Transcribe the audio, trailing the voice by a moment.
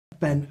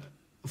Ben,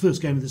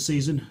 first game of the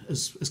season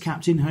as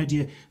captain, how do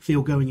you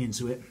feel going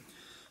into it?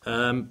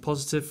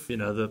 Positive.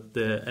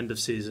 The end of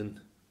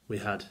season we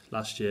had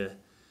last year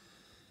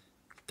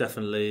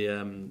definitely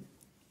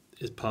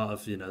is part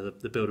of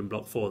the building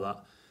block for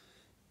that.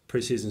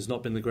 Pre-season's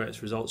not been the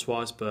greatest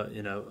results-wise, but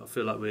I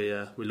feel like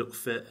we look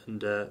fit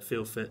and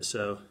feel fit.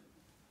 So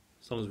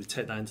as long as we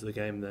take that into the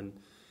game, then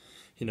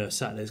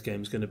Saturday's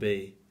game is going to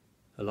be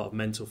a lot of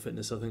mental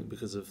fitness, I think,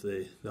 because of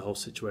the whole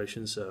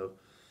situation. So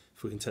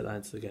if we can take that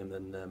into the game,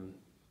 then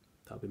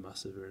that'll be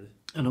massive, really.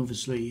 And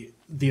obviously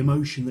the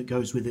emotion that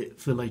goes with it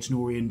for Leyton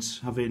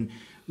Orient, having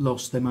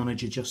lost their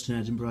manager Justin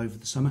Edinburgh over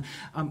the summer.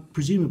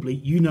 Presumably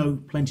you know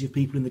plenty of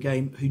people in the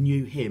game who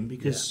knew him,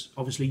 because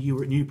obviously you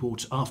were at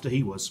Newport after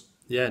he was.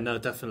 Yeah, no,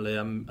 definitely.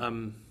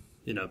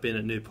 Being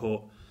at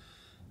Newport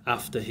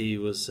after he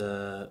was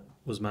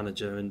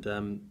manager, and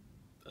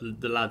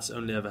the lads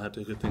only ever had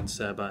a good thing to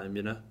say about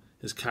him.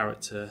 His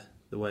character,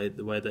 the way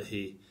that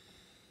he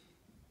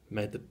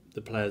made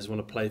the players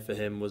want to play for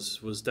him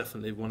was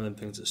definitely one of them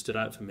things that stood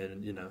out for me.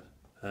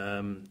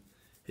 And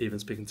even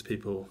speaking to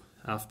people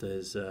after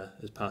his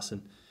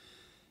passing,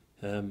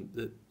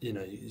 that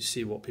you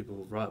see what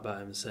people write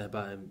about him and say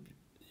about him.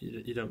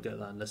 You don't get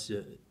that unless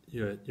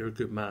you're a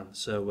good man.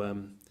 So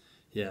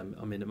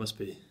it must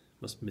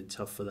have been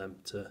tough for them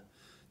to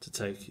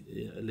take.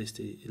 At least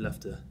he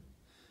left a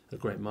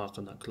great mark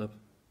on that club.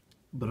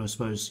 But I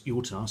suppose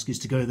your task is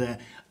to go there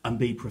and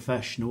be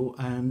professional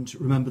and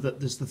remember that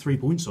there's the 3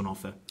 points on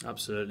offer.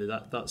 Absolutely,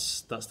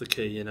 that's the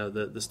key.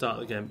 The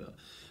start of the game,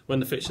 when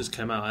the fixtures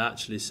came out, I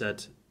actually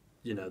said,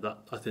 that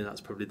I think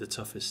that's probably the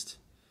toughest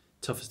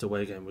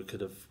away game we could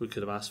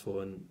have asked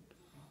for, and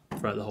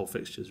throughout the whole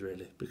fixtures,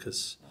 really,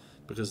 because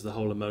of the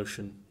whole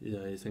emotion.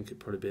 You think it'd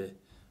probably be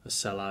a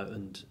sellout,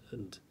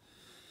 and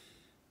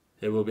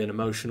it will be an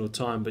emotional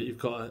time. But you've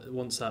got to,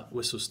 once that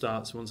whistle's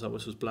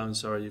blown,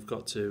 you've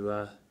got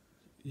to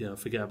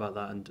forget about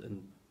that,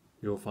 and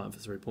you're all fighting for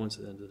 3 points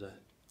at the end of the day.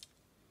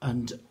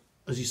 And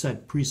as you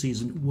said,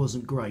 pre-season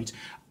wasn't great,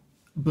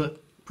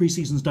 but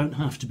pre-seasons don't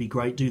have to be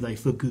great, do they,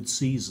 for good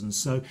seasons?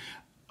 So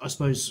I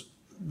suppose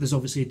there's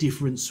obviously a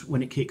difference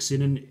when it kicks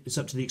in, and it's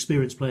up to the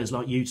experienced players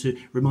like you to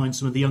remind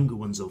some of the younger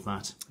ones of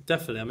that.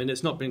 Definitely.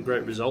 It's not been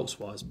great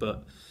results-wise,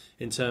 but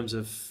in terms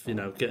of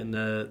getting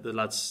the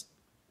lads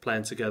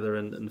playing together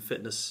and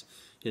fitness,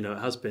 it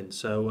has been.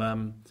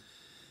 So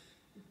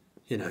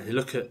you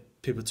look at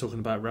people talking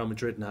about Real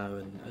Madrid now,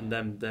 and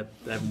them they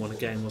haven't won a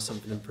game or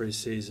something in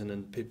pre-season,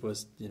 and people are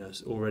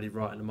already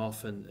writing them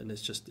off, and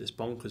it's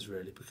bonkers,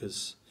 really,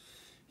 because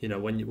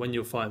when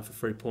you're fighting for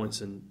 3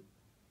 points and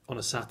on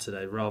a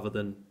Saturday rather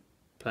than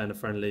playing a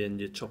friendly and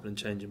you're chopping and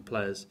changing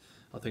players,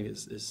 I think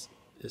it's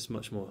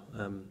much more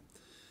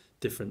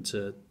different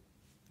to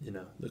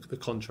the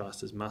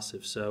contrast is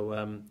massive.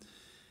 So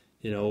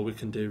all we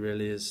can do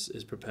really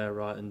is prepare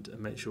right and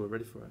make sure we're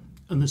ready for it.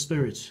 And the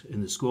spirit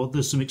in the squad,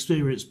 there's some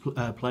experienced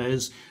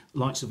players,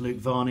 likes of Luke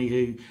Varney,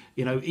 who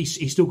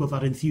he's still got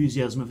that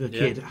enthusiasm of a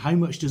kid. How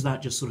much does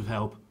that just sort of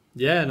help?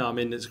 Yeah, no,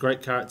 it's a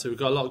great character. We've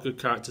got a lot of good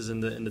characters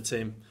in the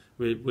team.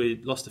 We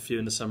lost a few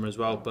in the summer as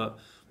well, but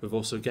we've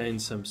also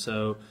gained some.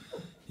 So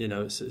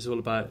it's all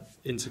about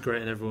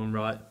integrating everyone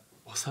right.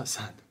 What's that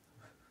sound?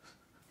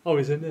 Oh,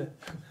 he's in there.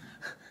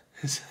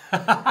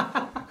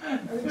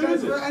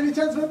 Any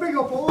chance of a big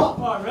up or what?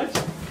 Alright, Reg.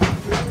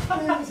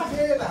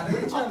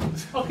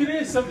 I can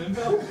hear something,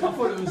 but I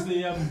thought it was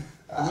the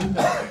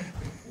window.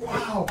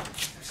 Wow!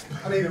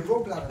 I need a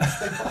rub ladder.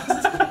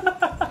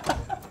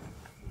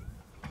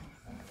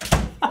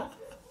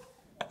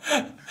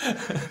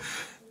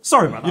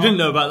 Sorry, man. You didn't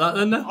know about that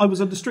then, no? I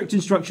was under strict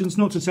instructions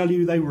not to tell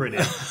you they were in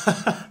it.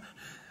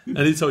 And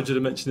he told you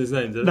to mention his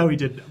name, didn't he? No, he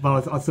didn't.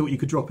 But I thought you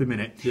could drop him in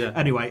it. Yeah.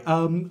 Anyway,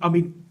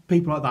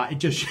 people like that, it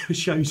just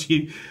shows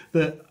you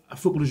that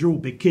footballers are all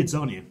big kids,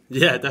 aren't you?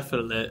 Yeah,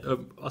 definitely.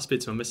 I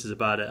speak to my missus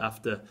about it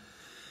after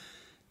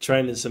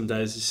training some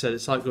days. She said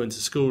it's like going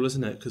to school,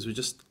 isn't it? Because we're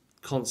just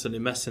constantly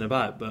messing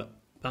about, but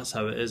that's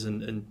how it is,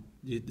 and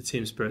the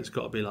team spirit's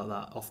got to be like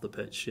that off the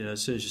pitch.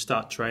 As soon as you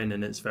start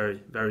training, it's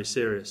very, very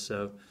serious.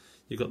 So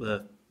you've got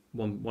the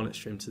one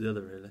extreme to the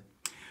other, really.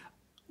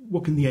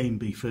 What can the aim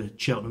be for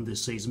Cheltenham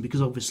this season?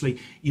 Because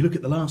obviously you look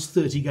at the last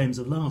 30 games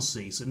of last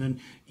season and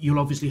you'll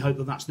obviously hope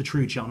that that's the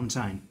true Cheltenham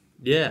Town.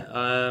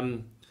 Yeah,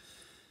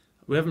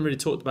 we haven't really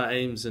talked about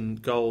aims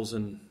and goals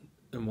and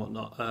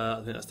whatnot.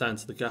 I think that's down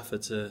to the gaffer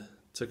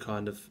to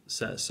kind of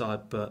set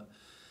aside. But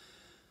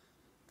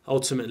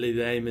ultimately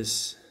the aim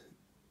is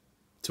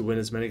to win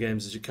as many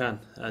games as you can.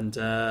 And,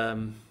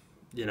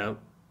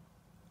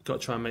 got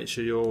to try and make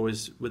sure you're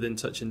always within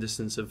touching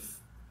distance of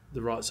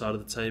the right side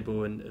of the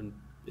table, and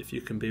if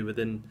you can be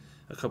within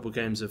a couple of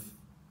games of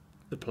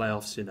the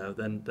playoffs,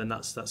 then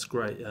that's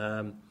great.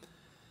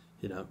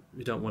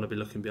 You don't want to be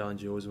looking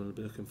behind you, you always want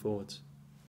to be looking forwards.